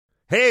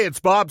Hey, it's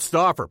Bob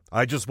Stauffer.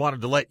 I just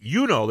wanted to let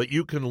you know that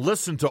you can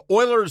listen to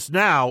Oilers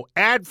Now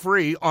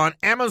ad-free on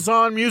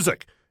Amazon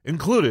Music,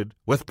 included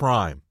with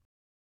Prime.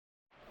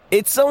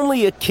 It's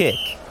only a kick,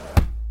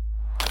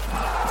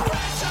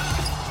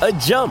 a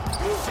jump,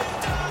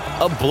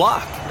 a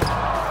block.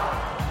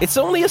 It's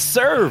only a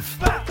serve.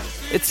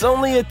 It's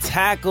only a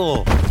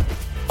tackle,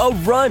 a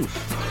run.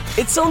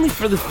 It's only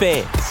for the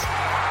fans.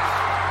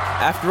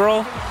 After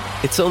all,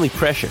 it's only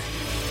pressure.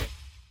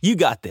 You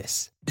got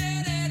this.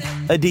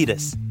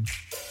 Adidas.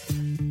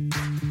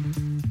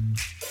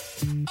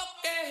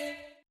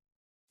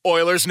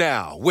 Oilers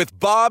Now with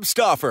Bob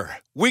Stauffer.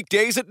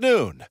 Weekdays at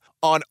noon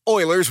on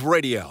Oilers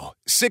Radio,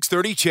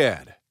 630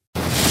 CHED.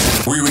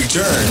 We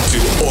return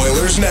to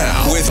Oilers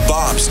Now with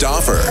Bob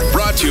Stauffer.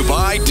 Brought to you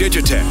by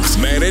Digitex.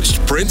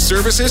 Managed print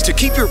services to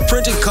keep your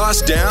printing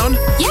costs down?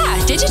 Yeah,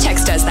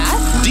 Digitex does that.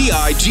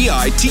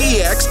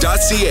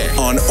 Digitex.ca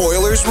on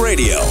Oilers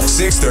Radio,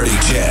 630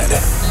 CHED.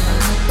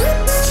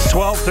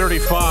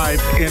 12:35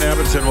 in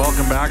Edmonton.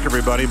 Welcome back,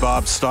 everybody.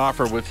 Bob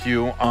Stauffer with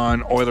you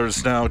on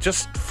Oilers Now.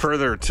 Just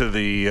further to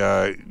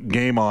the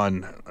game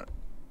on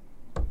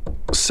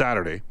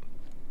Saturday.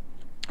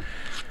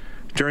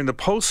 During the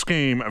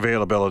post-game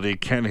availability,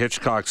 Ken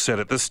Hitchcock said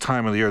at this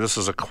time of the year, this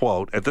is a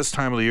quote, at this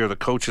time of the year, the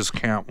coaches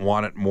can't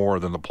want it more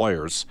than the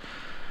players.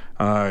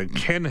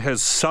 Ken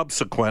has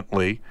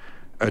subsequently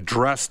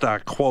addressed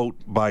that quote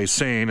by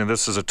saying, and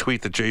this is a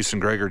tweet that Jason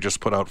Gregor just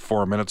put out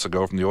 4 minutes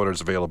ago from the Oilers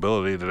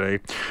availability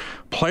today,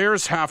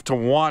 players have to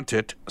want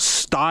it,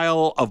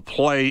 style of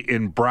play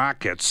in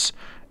brackets,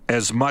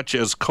 as much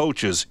as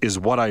coaches is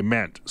what I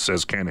meant,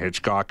 says Ken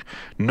Hitchcock.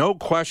 No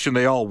question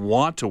they all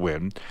want to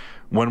win.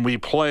 When we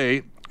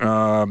play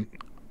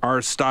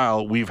our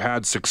style, we've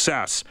had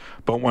success.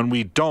 But when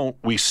we don't,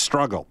 we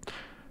struggle.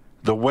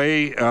 The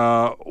way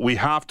we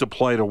have to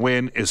play to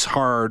win is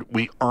hard.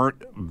 We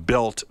aren't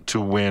built to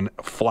win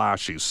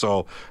flashy.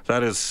 So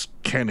that is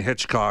Ken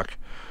Hitchcock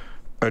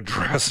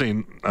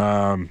addressing,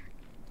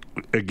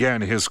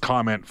 again, his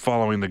comment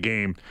following the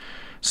game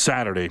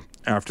Saturday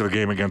after the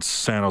game against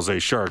San Jose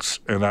Sharks.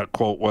 And that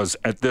quote was,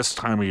 at this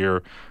time of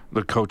year,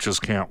 the coaches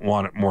can't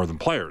want it more than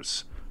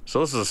players. So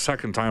this is the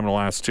second time in the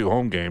last two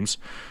home games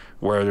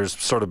where there's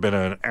sort of been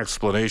an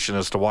explanation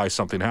as to why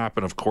something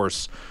happened. Of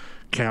course,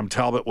 Cam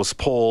Talbot was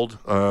pulled.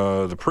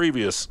 The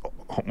previous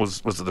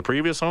was it the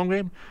previous home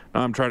game?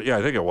 No, I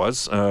think it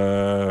was.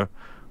 Who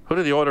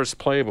did the Oilers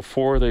play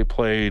before they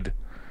played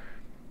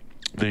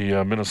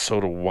the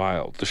Minnesota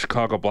Wild? The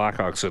Chicago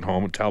Blackhawks at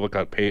home, and Talbot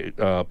got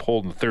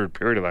pulled in the third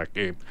period of that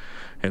game.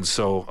 And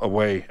so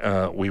away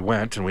we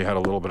went, and we had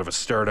a little bit of a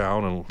stare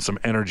down and some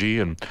energy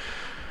and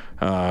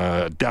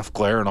death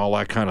glare and all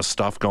that kind of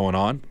stuff going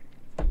on.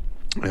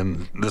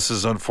 And this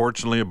is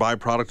unfortunately a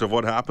byproduct of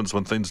what happens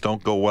when things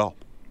don't go well.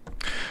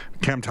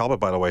 Cam Talbot,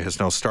 by the way, has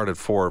now started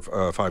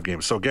 5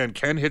 games. So again,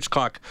 Ken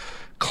Hitchcock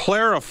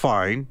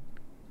clarifying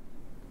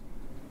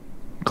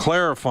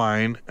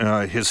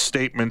his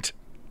statement.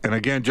 And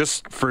again,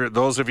 just for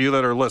those of you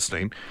that are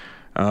listening,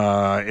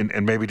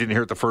 and maybe didn't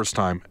hear it the first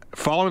time,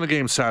 following the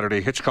game Saturday,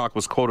 Hitchcock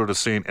was quoted as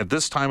saying, at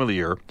this time of the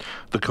year,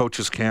 the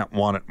coaches can't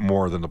want it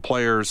more than the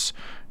players.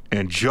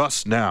 And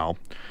just now,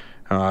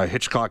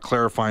 Hitchcock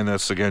clarifying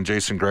this, again,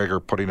 Jason Gregor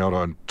putting out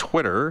on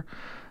Twitter,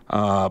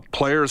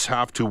 players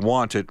have to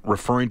want it,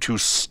 referring to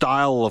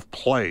style of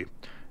play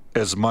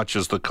as much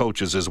as the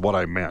coaches is what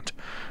I meant.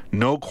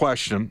 No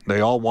question, they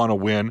all want to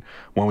win.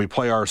 When we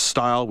play our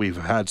style, we've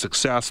had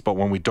success, but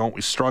when we don't,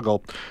 we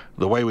struggle.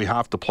 The way we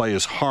have to play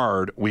is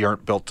hard. We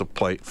aren't built to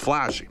play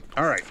flashy.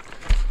 All right.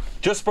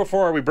 Just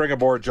before we bring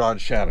aboard John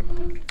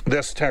Shannon,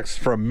 this text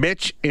from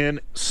Mitch in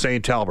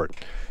St. Albert.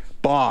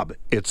 Bob,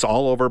 it's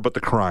all over but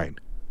the crying.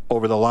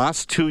 Over the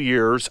last 2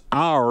 years,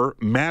 our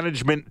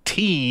management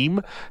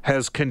team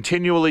has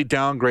continually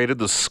downgraded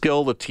the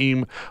skill the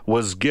team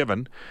was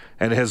given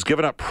and has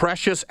given up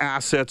precious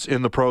assets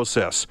in the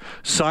process,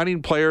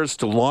 signing players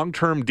to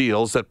long-term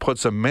deals that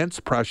puts immense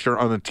pressure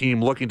on the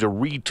team looking to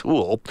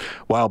retool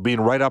while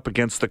being right up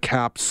against the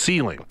cap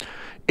ceiling.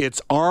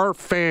 It's our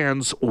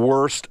fans'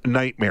 worst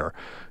nightmare.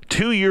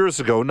 2 years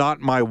ago, not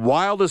in my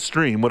wildest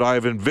dream would I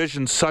have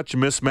envisioned such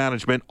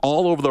mismanagement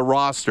all over the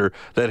roster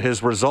that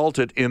has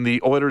resulted in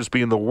the Oilers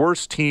being the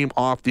worst team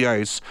off the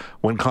ice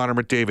when Connor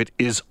McDavid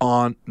is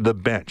on the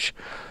bench.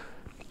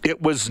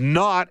 It was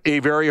not a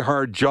very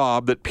hard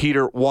job that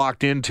Peter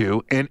walked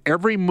into, and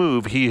every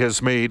move he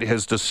has made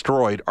has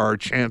destroyed our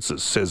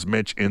chances, says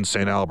Mitch in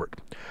St.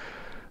 Albert.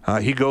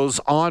 He goes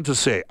on to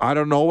say, I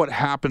don't know what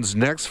happens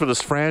next for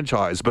this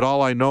franchise, but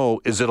all I know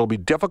is it'll be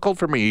difficult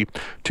for me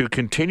to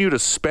continue to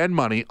spend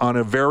money on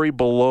a very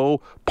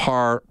below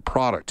par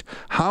product.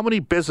 How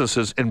many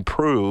businesses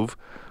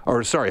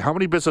how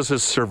many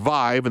businesses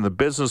survive in the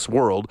business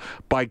world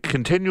by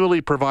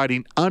continually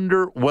providing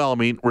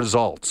underwhelming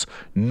results?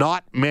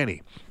 Not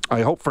many.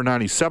 I hope for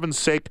 97's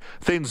sake,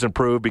 things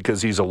improve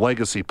because he's a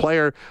legacy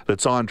player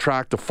that's on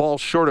track to fall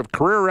short of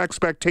career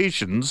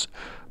expectations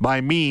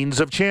by means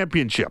of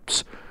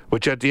championships,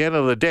 which at the end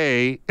of the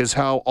day is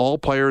how all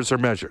players are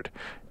measured.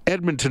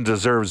 Edmonton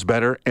deserves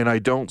better, and I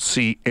don't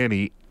see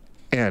any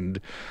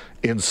end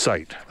in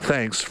sight.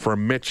 Thanks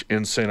from Mitch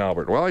in St.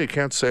 Albert. Well, you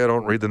can't say I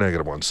don't read the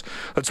negative ones.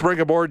 Let's bring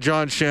aboard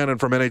John Shannon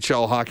from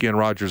NHL Hockey and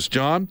Rogers.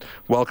 John,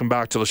 welcome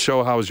back to the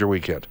show. How was your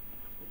weekend?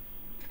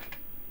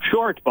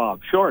 Short,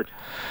 Bob, short.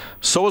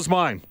 So was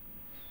mine.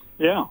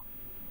 Yeah.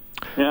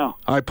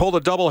 I pulled a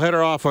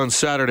doubleheader off on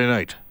Saturday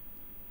night.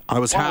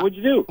 What'd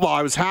you do? Well,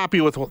 I was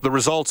happy with the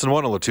results in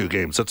one of the two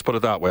games. Let's put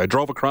it that way. I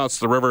drove across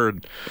the river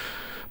and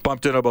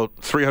bumped in about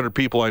 300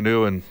 people I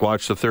knew and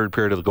watched the third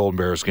period of the Golden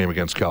Bears game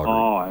against Calgary.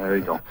 Oh,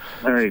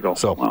 there you go.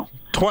 So, well,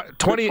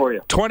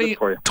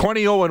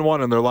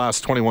 20-0-1 in their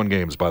last 21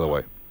 games, by the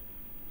way.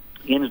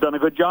 Ian's done a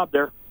good job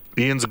there.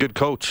 Ian's a good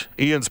coach.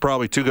 Ian's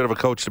probably too good of a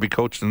coach to be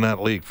coached in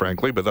that league,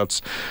 frankly, but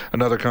that's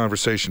another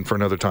conversation for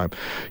another time.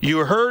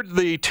 You heard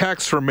the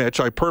text from Mitch.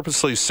 I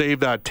purposely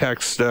saved that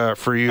text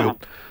for you.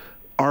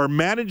 Our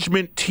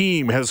management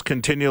team has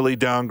continually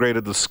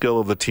downgraded the skill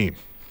of the team.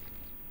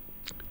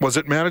 Was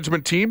it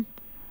management team?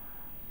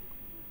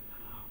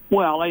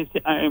 Well, I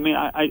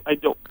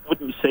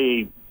wouldn't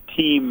say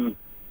team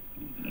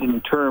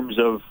in terms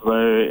of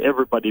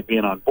everybody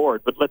being on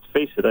board, but let's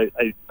face it,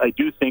 I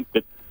do think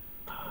that,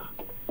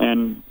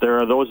 and there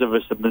are those of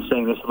us who have been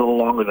saying this a little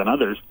longer than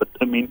others, but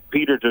I mean,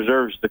 Peter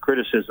deserves the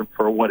criticism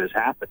for what has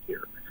happened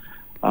here.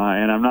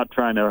 And I'm not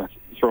trying to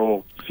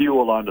throw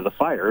fuel onto the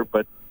fire,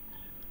 but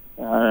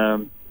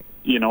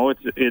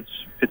it's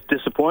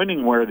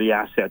disappointing where the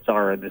assets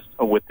are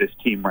with this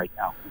team right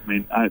now. I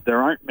mean,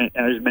 there aren't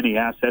as many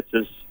assets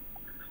as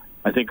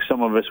I think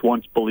some of us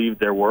once believed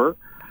there were.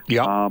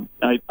 Yeah.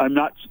 I'm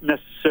not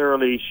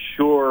necessarily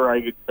sure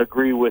I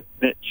agree with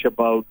Mitch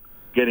about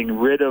getting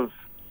rid of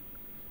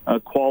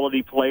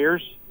quality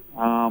players.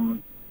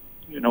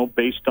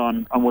 Based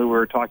on what we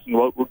were talking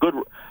about, we're good,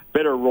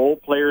 better role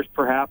players,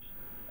 perhaps.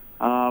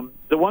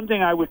 The one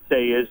thing I would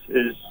say is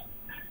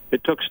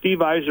it took Steve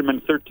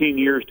Yzerman 13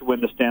 years to win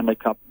the Stanley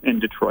Cup in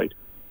Detroit.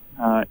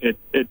 It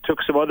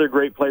took some other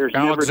great players.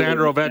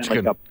 Alexander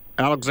Ovechkin.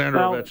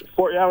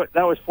 Ovechkin.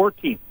 That was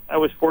 14. That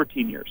was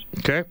 14 years.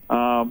 Okay.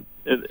 Mario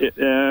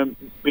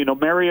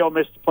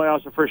missed the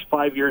playoffs the first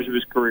 5 years of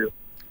his career.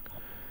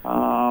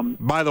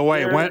 By the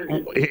way,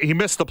 when he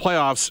missed the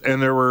playoffs,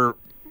 and there were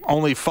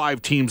only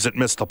 5 teams that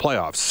missed the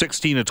playoffs.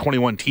 16 of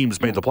 21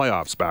 teams made the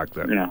playoffs back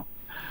then. Yeah.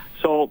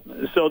 So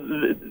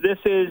this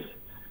is,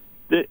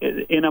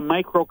 in a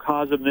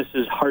microcosm, this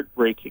is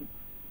heartbreaking.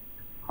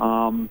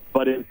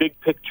 But in big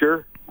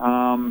picture,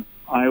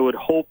 I would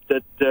hope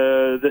that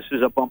this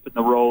is a bump in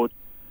the road,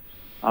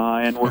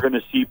 and we're going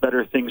to see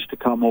better things to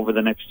come over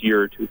the next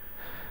year or two.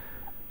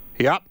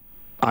 Yep.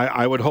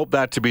 I would hope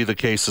that to be the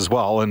case as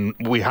well. And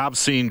we have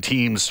seen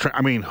teams,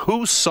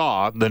 who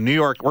saw the New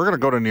York, we're going to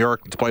go to New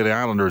York to play the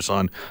Islanders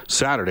on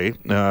Saturday.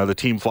 The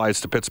team flies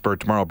to Pittsburgh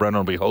tomorrow.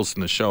 Brendan will be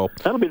hosting the show.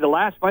 That'll be the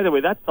last, by the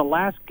way, that's the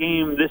last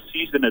game this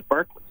season at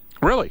Barclays.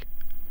 Really?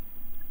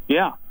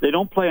 Yeah, they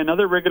don't play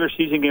another regular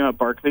season game at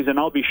Barclays, and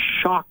I'll be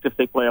shocked if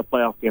they play a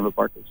playoff game at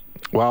Barclays.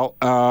 Well,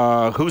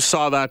 who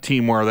saw that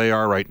team where they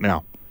are right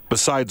now?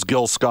 Besides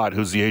Gil Scott,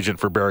 who's the agent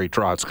for Barry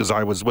Trotz, because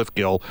I was with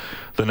Gil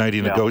the night he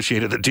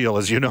negotiated the deal,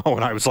 as you know,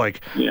 and I was like,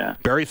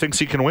 Barry thinks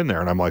he can win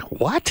there. And I'm like,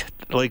 what?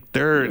 Like,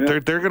 they're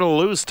going to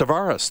lose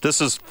Tavares.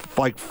 This is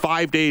like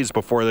 5 days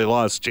before they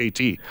lost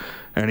JT.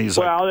 And he's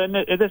and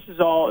this is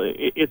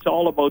it's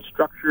all about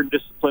structure,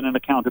 discipline, and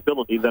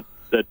accountability that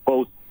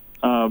both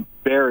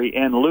Barry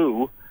and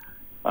Lou,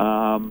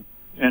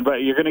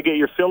 but you're going to get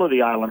your fill of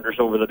the Islanders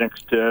over the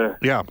next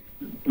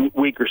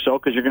week or so,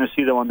 because you're going to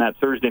see them on that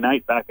Thursday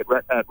night back at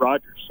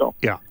Rogers. So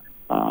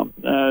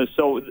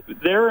so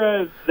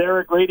they're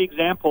a great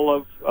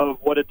example of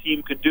what a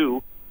team could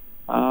do,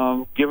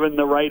 given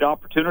the right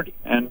opportunity.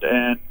 And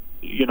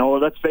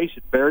let's face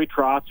it, Barry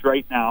Trotz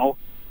right now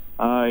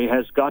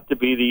has got to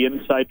be the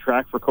inside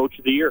track for Coach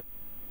of the Year.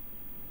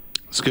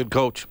 It's a good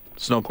coach.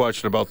 There's no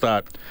question about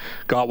that.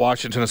 Got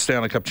Washington a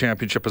Stanley Cup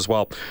championship as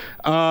well.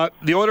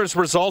 The Oilers'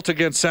 result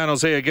against San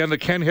Jose, again, the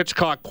Ken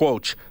Hitchcock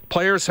quote,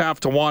 players have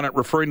to want it,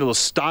 referring to the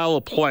style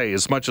of play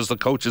as much as the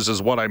coaches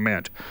is what I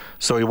meant.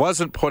 So he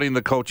wasn't putting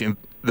the coaching,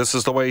 this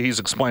is the way he's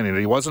explaining it,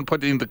 he wasn't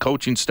putting the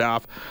coaching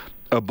staff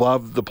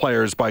above the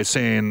players by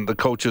saying the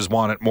coaches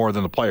want it more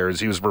than the players.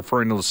 He was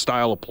referring to the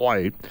style of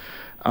play.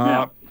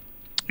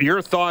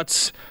 Your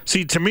thoughts?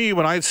 See, to me,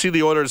 when I see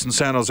the Oilers in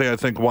San Jose, I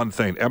think one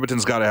thing.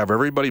 Edmonton's got to have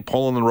everybody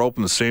pulling the rope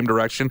in the same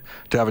direction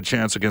to have a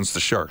chance against the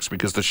Sharks,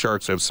 because the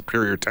Sharks have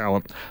superior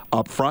talent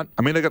up front.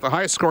 I mean, they got the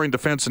highest scoring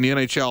defense in the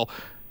NHL,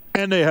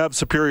 and they have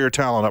superior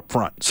talent up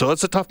front. So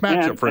it's a tough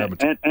matchup for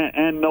Edmonton.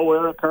 And no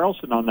Erik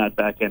Karlsson on that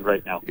back end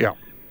right now. Yeah.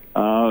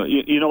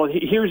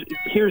 Here's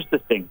the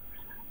thing.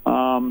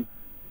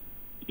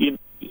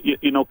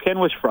 Ken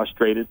was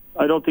frustrated.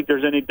 I don't think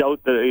there's any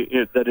doubt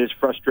that his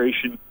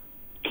frustration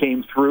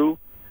came through.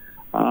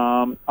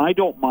 I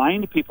don't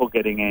mind people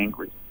getting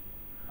angry.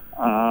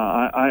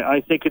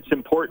 I think it's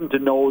important to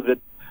know that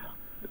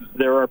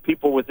there are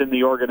people within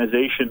the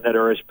organization that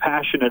are as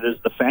passionate as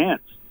the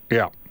fans.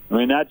 Yeah. I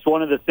mean, that's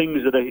one of the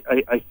things that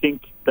I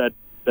think that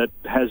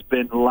has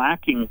been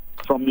lacking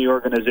from the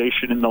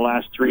organization in the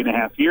last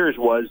 3.5 years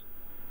was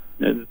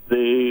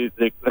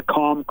the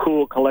calm,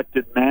 cool,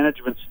 collected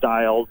management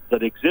style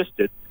that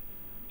existed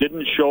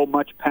didn't show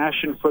much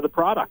passion for the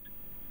product.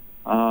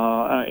 Do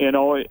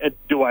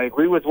I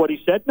agree with what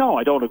he said? No,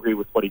 I don't agree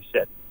with what he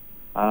said.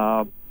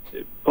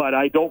 But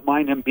I don't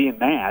mind him being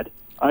mad.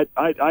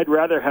 I'd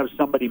rather have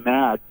somebody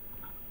mad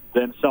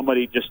than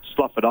somebody just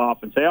slough it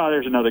off and say, "Oh,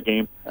 there's another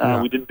game.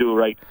 We didn't do it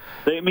right."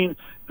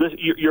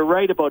 You're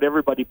right about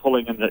everybody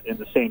pulling in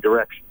the same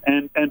direction,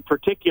 and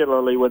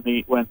particularly when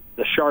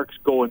the Sharks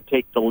go and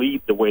take the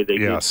lead the way they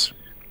did.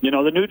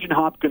 The Nugent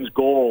Hopkins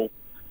goal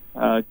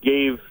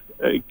gave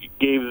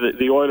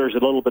the Oilers a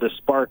little bit of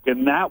spark,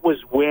 and that was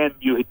when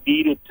you had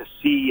needed to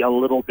see a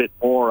little bit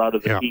more out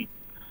of the team.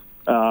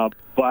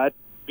 But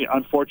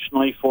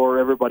unfortunately for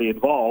everybody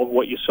involved,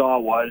 what you saw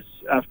was,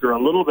 after a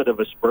little bit of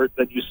a spurt,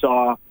 then you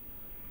saw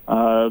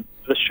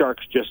the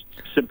Sharks just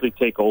simply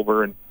take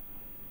over.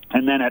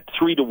 And then at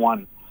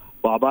 3-1,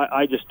 Bob,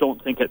 I just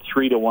don't think at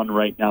 3-1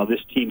 right now this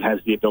team has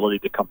the ability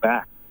to come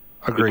back.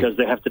 Agreed. Because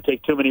they have to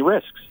take too many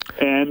risks.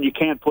 And you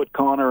can't put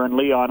Connor and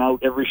Leon out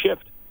every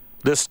shift.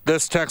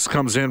 This text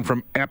comes in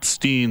from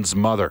Epstein's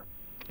mother.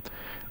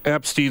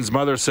 Epstein's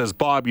mother says,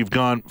 "Bob, you've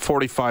gone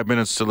 45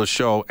 minutes to the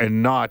show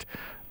and not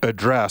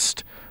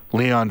addressed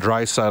Leon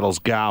Draisaitl's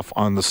gaffe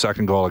on the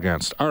second goal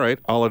against." All right,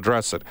 I'll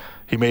address it.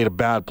 He made a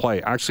bad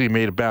play. Actually, he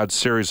made a bad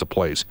series of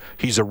plays.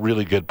 He's a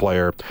really good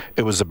player.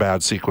 It was a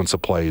bad sequence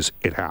of plays.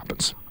 It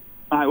happens.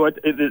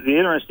 The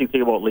interesting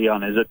thing about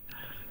Leon is that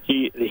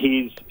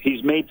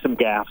he's made some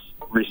gaffes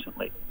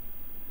recently.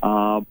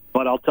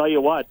 But I'll tell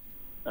you what,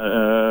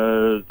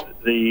 the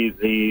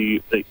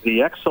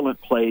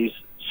excellent plays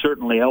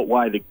certainly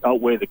outweigh the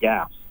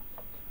gaffes.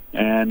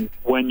 And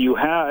when you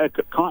have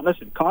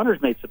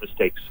Connor's made some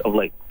mistakes of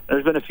late.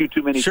 There's been a few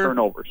too many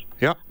turnovers.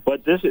 Yeah.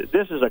 But this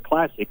is a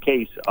classic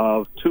case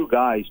of two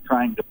guys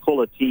trying to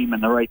pull a team in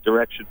the right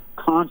direction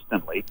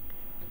constantly.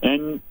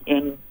 And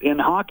in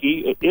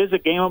hockey, it is a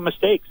game of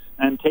mistakes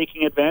and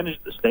taking advantage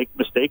of the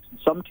mistakes. And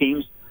some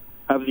teams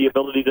have the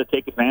ability to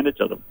take advantage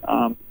of them.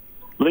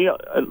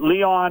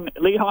 Leon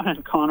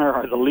and Connor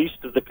are the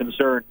least of the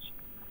concerns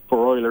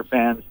for Oiler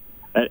fans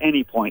at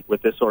any point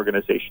with this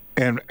organization.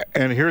 And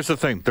here's the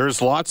thing. There's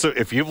lots of,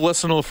 if you've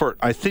listened to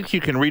I think you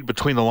can read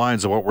between the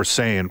lines of what we're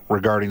saying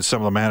regarding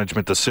some of the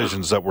management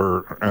decisions that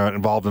were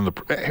involved in at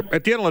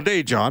the end of the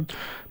day, John,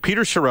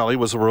 Peter Chiarelli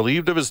was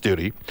relieved of his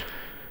duty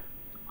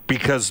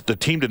because the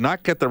team did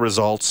not get the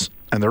results,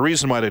 and the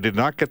reason why they did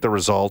not get the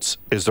results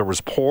is there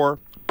was poor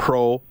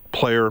pro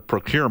player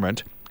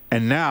procurement,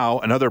 and now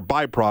another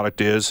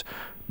byproduct is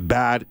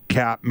bad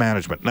cap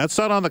management. And that's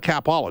not on the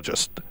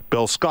capologist,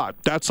 Bill Scott.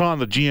 That's on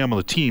the GM of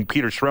the team,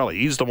 Peter Chiarelli.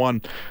 He's the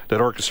one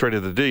that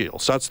orchestrated the deal.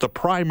 So that's the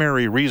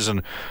primary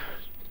reason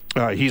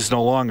he's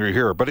no longer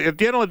here. But at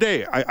the end of the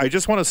day, I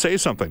just want to say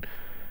something.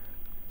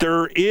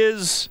 There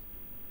is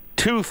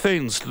two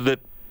things that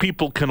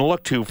people can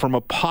look to from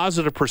a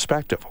positive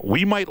perspective.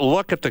 We might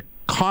look at the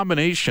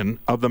combination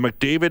of the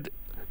McDavid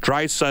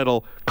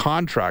Draisaitl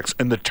contracts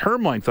and the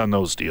term length on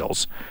those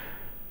deals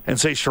and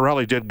say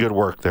Chiarelli did good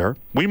work there.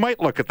 We might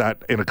look at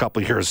that in a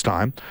couple of years'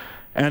 time.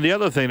 And the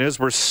other thing is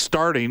we're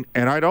starting,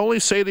 and I'd only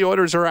say the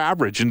Oilers are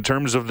average in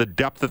terms of the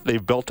depth that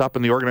they've built up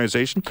in the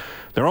organization.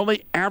 They're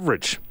only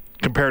average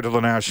compared to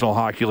the National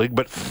Hockey League,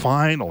 but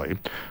finally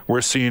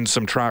we're seeing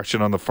some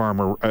traction on the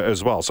farm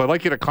as well. So I'd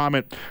like you to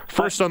comment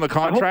first on the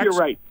contracts. I hope you're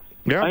right.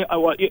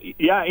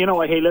 Yeah. You know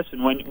what? Hey,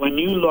 listen. When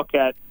you look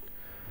at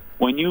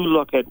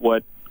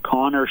what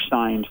Connor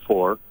signed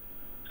for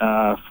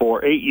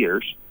 8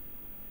 years,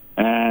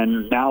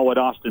 and now what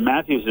Austin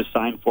Matthews has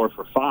signed for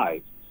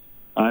 5.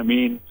 I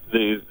mean,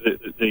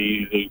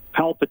 the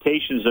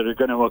palpitations that are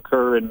going to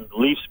occur in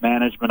Leafs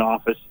management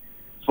office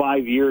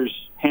 5 years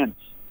hence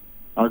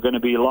are going to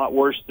be a lot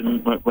worse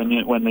than when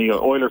the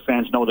Oiler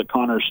fans know that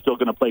Connor is still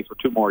going to play for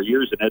 2 more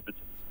years in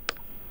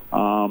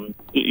Edmonton.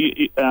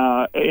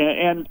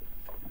 And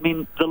I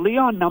mean, the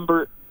Leon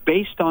number,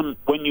 based on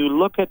when you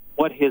look at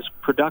what his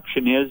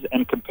production is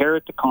and compare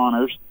it to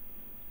Connor's,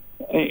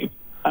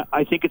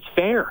 I think it's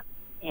fair.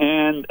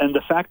 And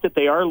the fact that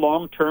they are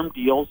long-term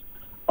deals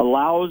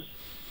allows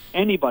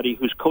anybody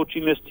who's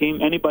coaching this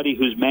team, anybody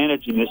who's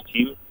managing this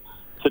team,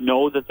 to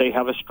know that they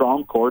have a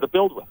strong core to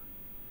build with.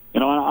 You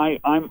know,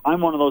 and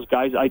I'm one of those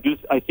guys. I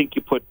think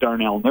you put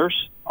Darnell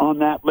Nurse on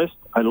that list.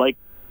 I like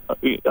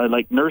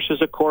Nurse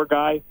as a core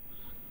guy.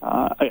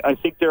 I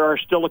think there are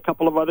still a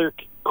couple of other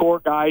core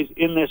guys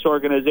in this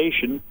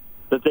organization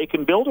that they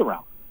can build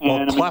around.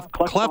 And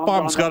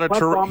Klefbom's got a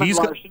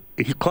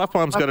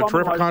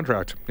terrific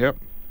contract. Yep.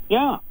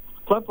 Yeah,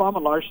 Klefbom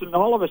and Larson.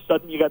 All of a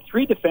sudden, you got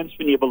 3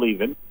 defensemen you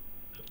believe in.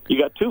 You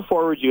got 2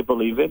 forwards you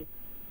believe in,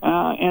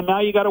 and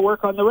now you got to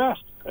work on the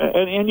rest.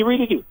 And you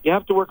really do. You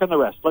have to work on the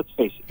rest. Let's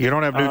face it. You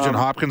don't have Nugent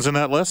Hopkins in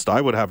that list?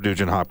 I would have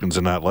Nugent Hopkins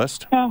in that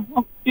list. Yeah,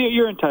 well,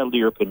 you're entitled to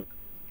your opinion.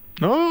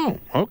 Oh,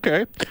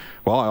 okay.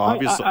 Well,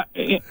 obviously.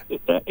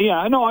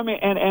 I know. I mean,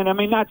 and I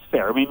mean that's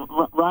fair. I mean,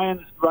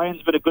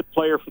 Ryan's been a good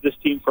player for this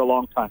team for a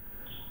long time.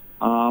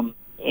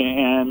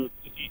 And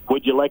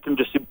would you like him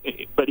to?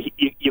 But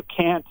you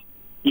can't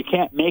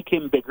make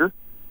him bigger.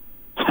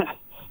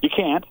 You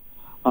can't.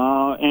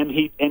 And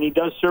he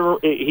does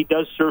serve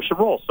some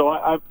role. So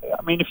I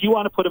mean, if you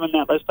want to put him in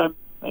that list, I'm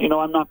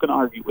not going to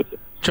argue with you,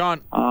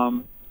 John.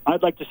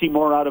 I'd like to see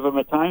more out of him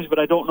at times, but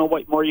I don't know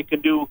what more you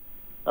can do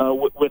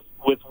with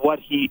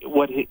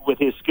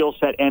his skill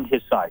set and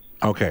his size.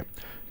 Okay.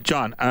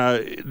 John,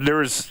 and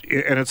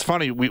it's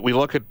funny, we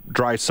look at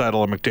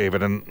Draisaitl and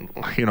McDavid, and,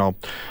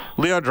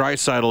 Leon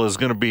Draisaitl is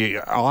going to be,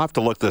 I'll have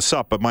to look this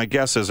up, but my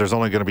guess is there's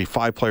only going to be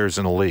 5 players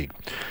in the league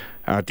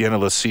at the end of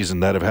this season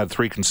that have had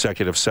 3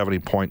 consecutive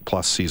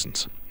 70-point-plus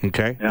seasons.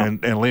 Okay? Yeah.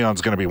 And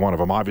Leon's going to be one of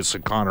them.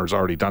 Obviously, Connor's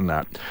already done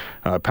that.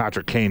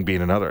 Patrick Kane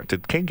being another.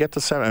 Did Kane get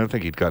to 70? I don't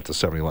think he got to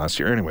 70 last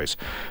year. Anyways.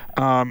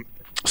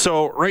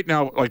 So right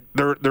now, like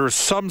there's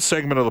some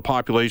segment of the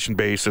population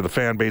base or the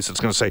fan base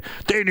that's going to say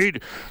they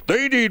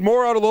need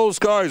more out of those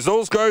guys.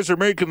 Those guys are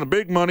making the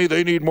big money.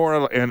 They need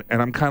more. And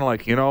I'm kind of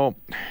like,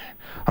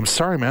 I'm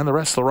sorry, man. The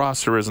rest of the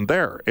roster isn't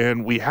there.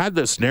 And we had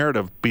this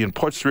narrative being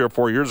pushed 3 or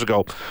 4 years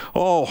ago.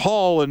 Oh,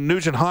 Hall and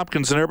Nugent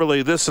Hopkins and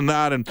everybody this and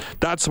that, and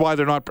that's why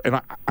they're not.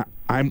 And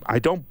I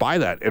don't buy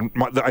that. And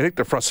I think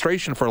the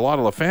frustration for a lot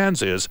of the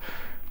fans is,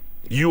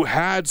 you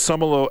had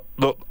some of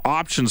the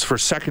options for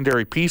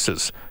secondary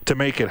pieces to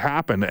make it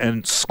happen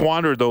and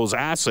squandered those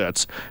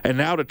assets, and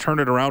now to turn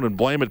it around and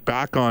blame it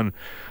back on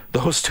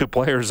those 2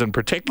 players in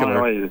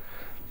particular. No,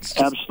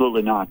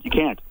 absolutely not. You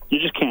can't. You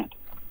just can't.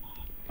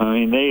 I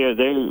mean, they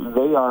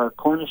are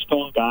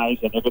cornerstone guys,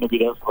 and they're going to be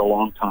there for a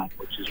long time,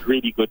 which is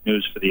really good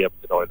news for the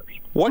Edmonton Oilers.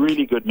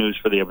 Really good news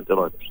for the Edmonton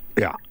Oilers.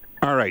 Yeah.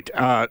 All right.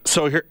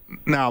 So here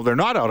now they're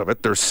not out of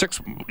it. There's 6.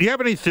 Do you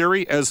have any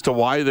theory as to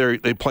why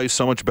they play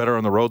so much better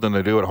on the road than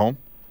they do at home?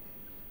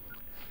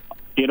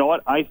 You know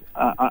what? I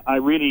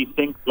really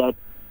think that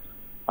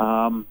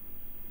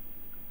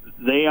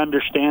they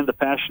understand the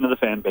passion of the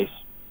fan base.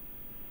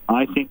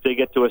 I think they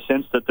get to a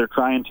sense that they're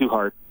trying too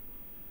hard.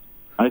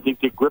 I think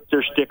they grip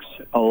their sticks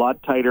a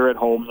lot tighter at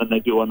home than they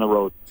do on the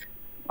road,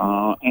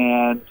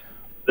 and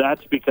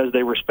that's because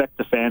they respect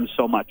the fans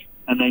so much.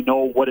 And they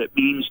know what it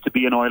means to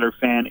be an Oiler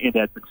fan in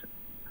Edmonton.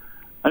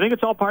 I think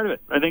it's all part of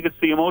it. I think it's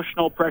the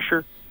emotional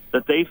pressure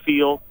that they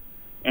feel,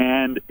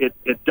 and it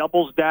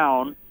doubles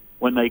down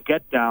when they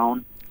get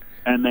down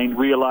and they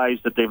realize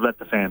that they've let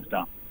the fans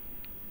down.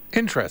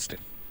 Interesting.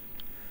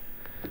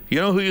 You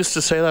know who used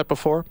to say that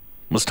before?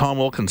 It was Tom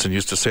Wilkinson.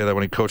 Used to say that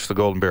when he coached the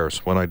Golden Bears,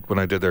 when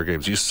I did their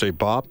games. He used to say,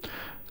 Bob,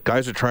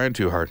 guys are trying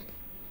too hard.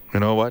 You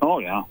know what? Oh,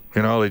 yeah.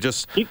 They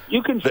just...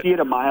 You can see it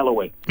a mile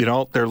away.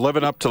 They're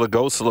living up to the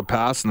ghosts of the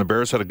past, and the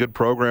Bears had a good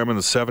program in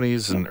the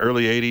 70s and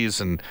early 80s,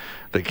 and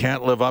they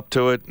can't live up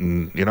to it,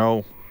 and,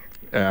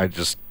 I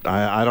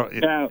don't...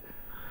 Yeah,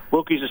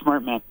 Wilkie's a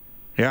smart man.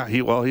 Yeah,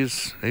 he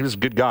was a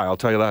good guy, I'll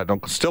tell you that.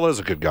 Still is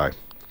a good guy,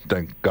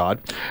 thank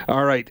God.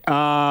 All right,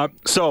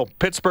 so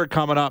Pittsburgh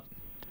coming up.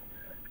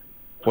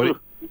 A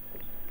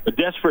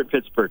desperate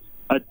Pittsburgh.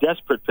 A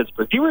desperate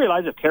Pittsburgh. Do you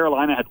realize if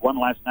Carolina had won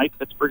last night,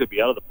 Pittsburgh would be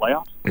out of the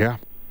playoffs? Yeah.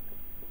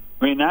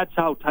 I mean, that's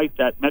how tight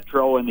that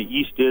Metro and the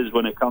East is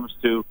when it comes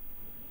to...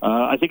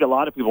 I think a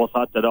lot of people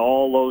thought that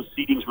all those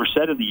seedings were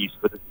set in the East,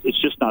 but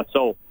it's just not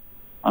so.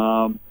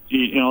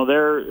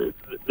 You're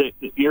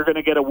going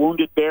to get a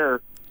wounded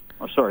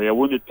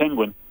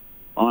Penguin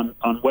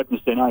on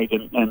Wednesday night,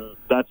 and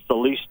that's the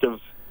least of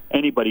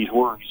anybody's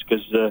worries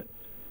because they're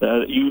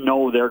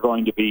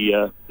going to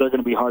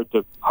be hard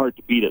to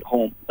beat at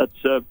home.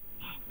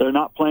 They're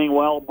not playing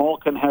well.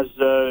 Malkin has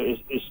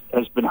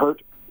been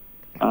hurt,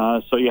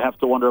 so you have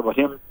to wonder about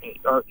him.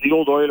 The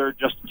old Oiler,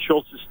 Justin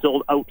Schultz, is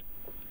still out,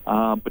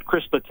 but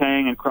Chris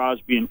Letang and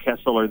Crosby and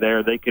Kessel are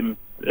there. They can,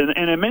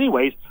 and in many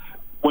ways,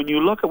 when you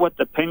look at what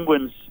the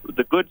Penguins,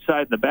 the good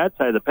side and the bad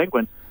side of the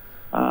Penguins,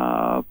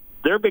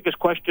 their biggest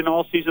question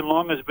all season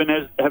long has been,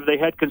 have they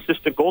had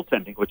consistent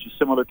goaltending, which is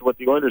similar to what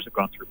the Oilers have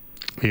gone through.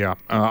 Yeah,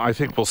 I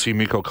think we'll see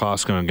Mikko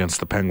Koskinen against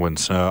the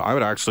Penguins. I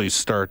would actually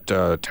start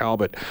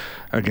Talbot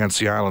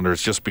against the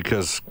Islanders just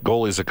because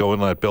goalies that go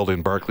into that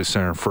building, Barclays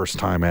Center, first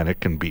time, and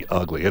it can be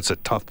ugly. It's a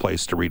tough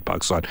place to read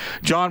pucks on.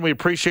 John, we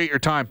appreciate your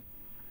time.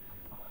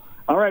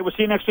 All right, we'll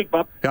see you next week,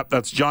 Bob. Yep,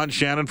 that's John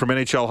Shannon from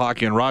NHL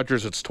Hockey and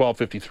Rogers. It's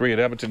 12:53 at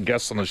Edmonton.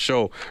 Guests on the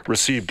show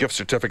receive gift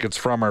certificates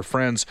from our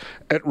friends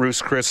at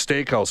Ruth's Chris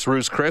Steakhouse.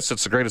 Ruth's Chris,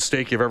 it's the greatest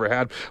steak you've ever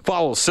had.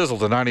 Follow Sizzle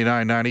to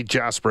 9990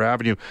 Jasper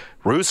Avenue.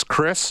 Ruth's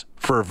Chris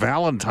for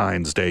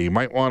Valentine's Day. You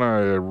might want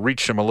to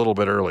reach them a little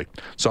bit early.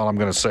 That's all I'm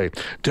going to say.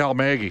 Tell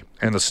Maggie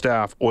and the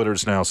staff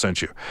Oilers Now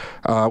sent you.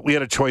 We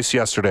had a choice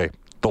yesterday.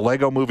 The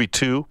Lego Movie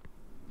 2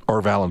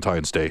 or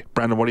Valentine's Day.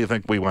 Brendan, what do you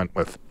think we went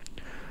with?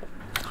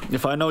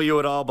 If I know you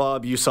at all,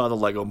 Bob, you saw the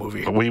Lego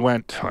Movie.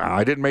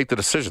 I didn't make the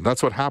decision.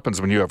 That's what happens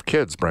when you have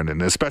kids,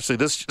 Brendan. Especially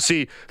this.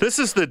 See, this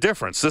is the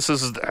difference. This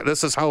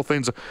is how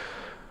things...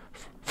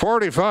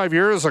 45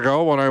 years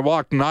ago, when I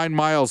walked 9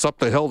 miles up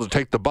the hill to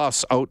take the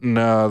bus out in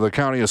the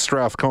county of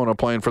Strathcona,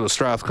 playing for the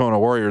Strathcona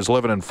Warriors,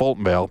 living in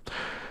Fultonville,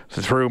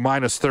 through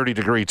minus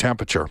 30-degree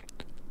temperature.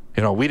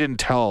 We didn't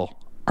tell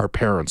our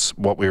parents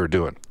what we were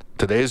doing.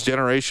 Today's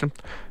generation,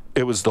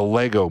 it was the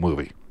Lego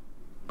Movie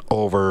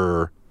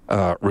over...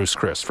 Ruth's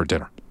Chris for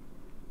dinner.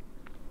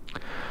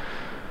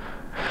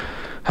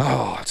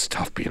 Oh, it's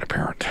tough being a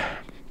parent.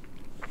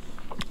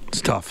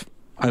 It's tough.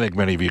 I think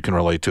many of you can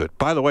relate to it.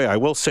 By the way, I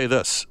will say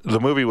this. The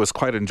movie was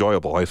quite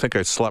enjoyable. I think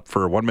I slept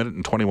for 1 minute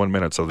and 21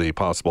 minutes of the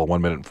possible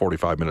 1 minute and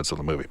 45 minutes of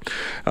the movie.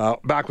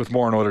 Back with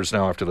more on Oilers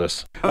Now after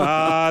this.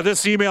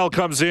 This email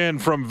comes in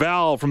from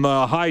Val from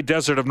the high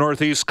desert of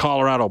northeast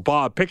Colorado.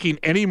 Bob, picking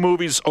any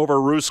movies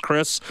over Ruth's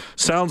Chris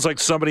sounds like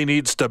somebody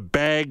needs to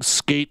bag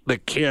skate the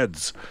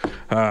kids.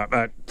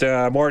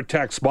 More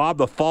text. Bob,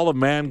 the fall of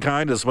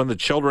mankind is when the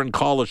children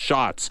call the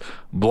shots.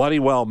 Bloody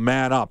well,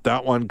 man up.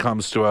 That one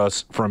comes to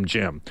us from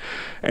Jim.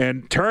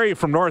 And Terry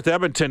from North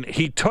Edmonton,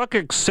 he took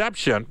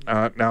exception.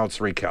 Now it's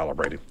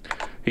recalibrating.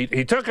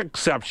 He took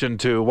exception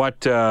to what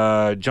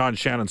John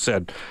Shannon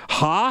said.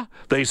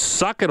 They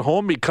suck at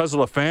home because of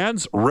the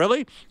fans?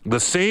 Really?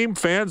 The same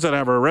fans that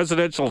have a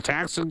residential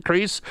tax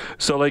increase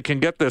so they can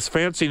get this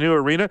fancy new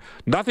arena?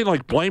 Nothing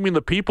like blaming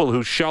the people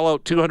who shell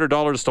out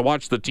 $200 to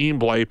watch the team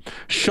play.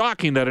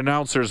 Shocking that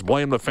announcers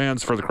blame the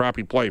fans for the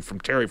crappy play.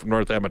 From Terry from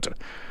North Edmonton.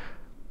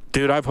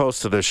 Dude, I've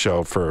hosted this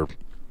show for,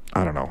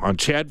 I don't know, on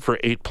Chad for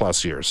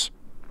 8+ years.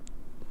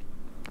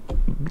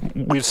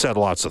 We've said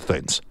lots of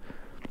things.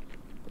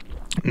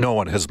 No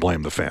one has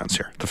blamed the fans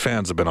here. The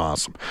fans have been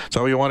awesome.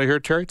 So you want to hear,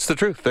 Terry? It's the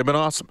truth. They've been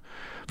awesome.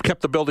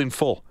 Kept the building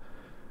full.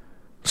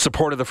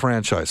 Supported the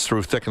franchise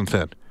through thick and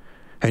thin.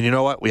 And you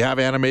know what? We have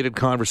animated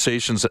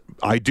conversations.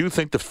 I do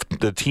think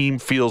the team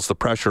feels the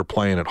pressure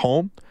playing at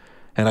home.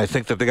 And I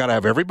think that they got to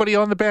have everybody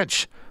on the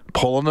bench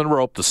pulling the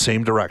rope the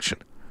same direction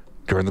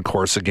during the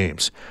course of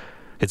games.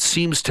 It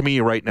seems to me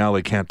right now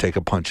they can't take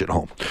a punch at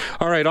home.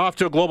 All right, off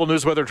to a global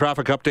news weather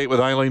traffic update with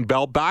Eileen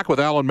Bell. Back with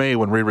Alan May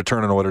when we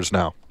return on Oilers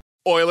Now.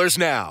 Oilers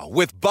Now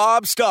with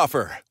Bob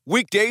Stauffer.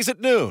 Weekdays at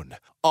noon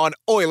on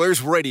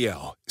Oilers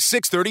Radio,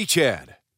 630 CHED.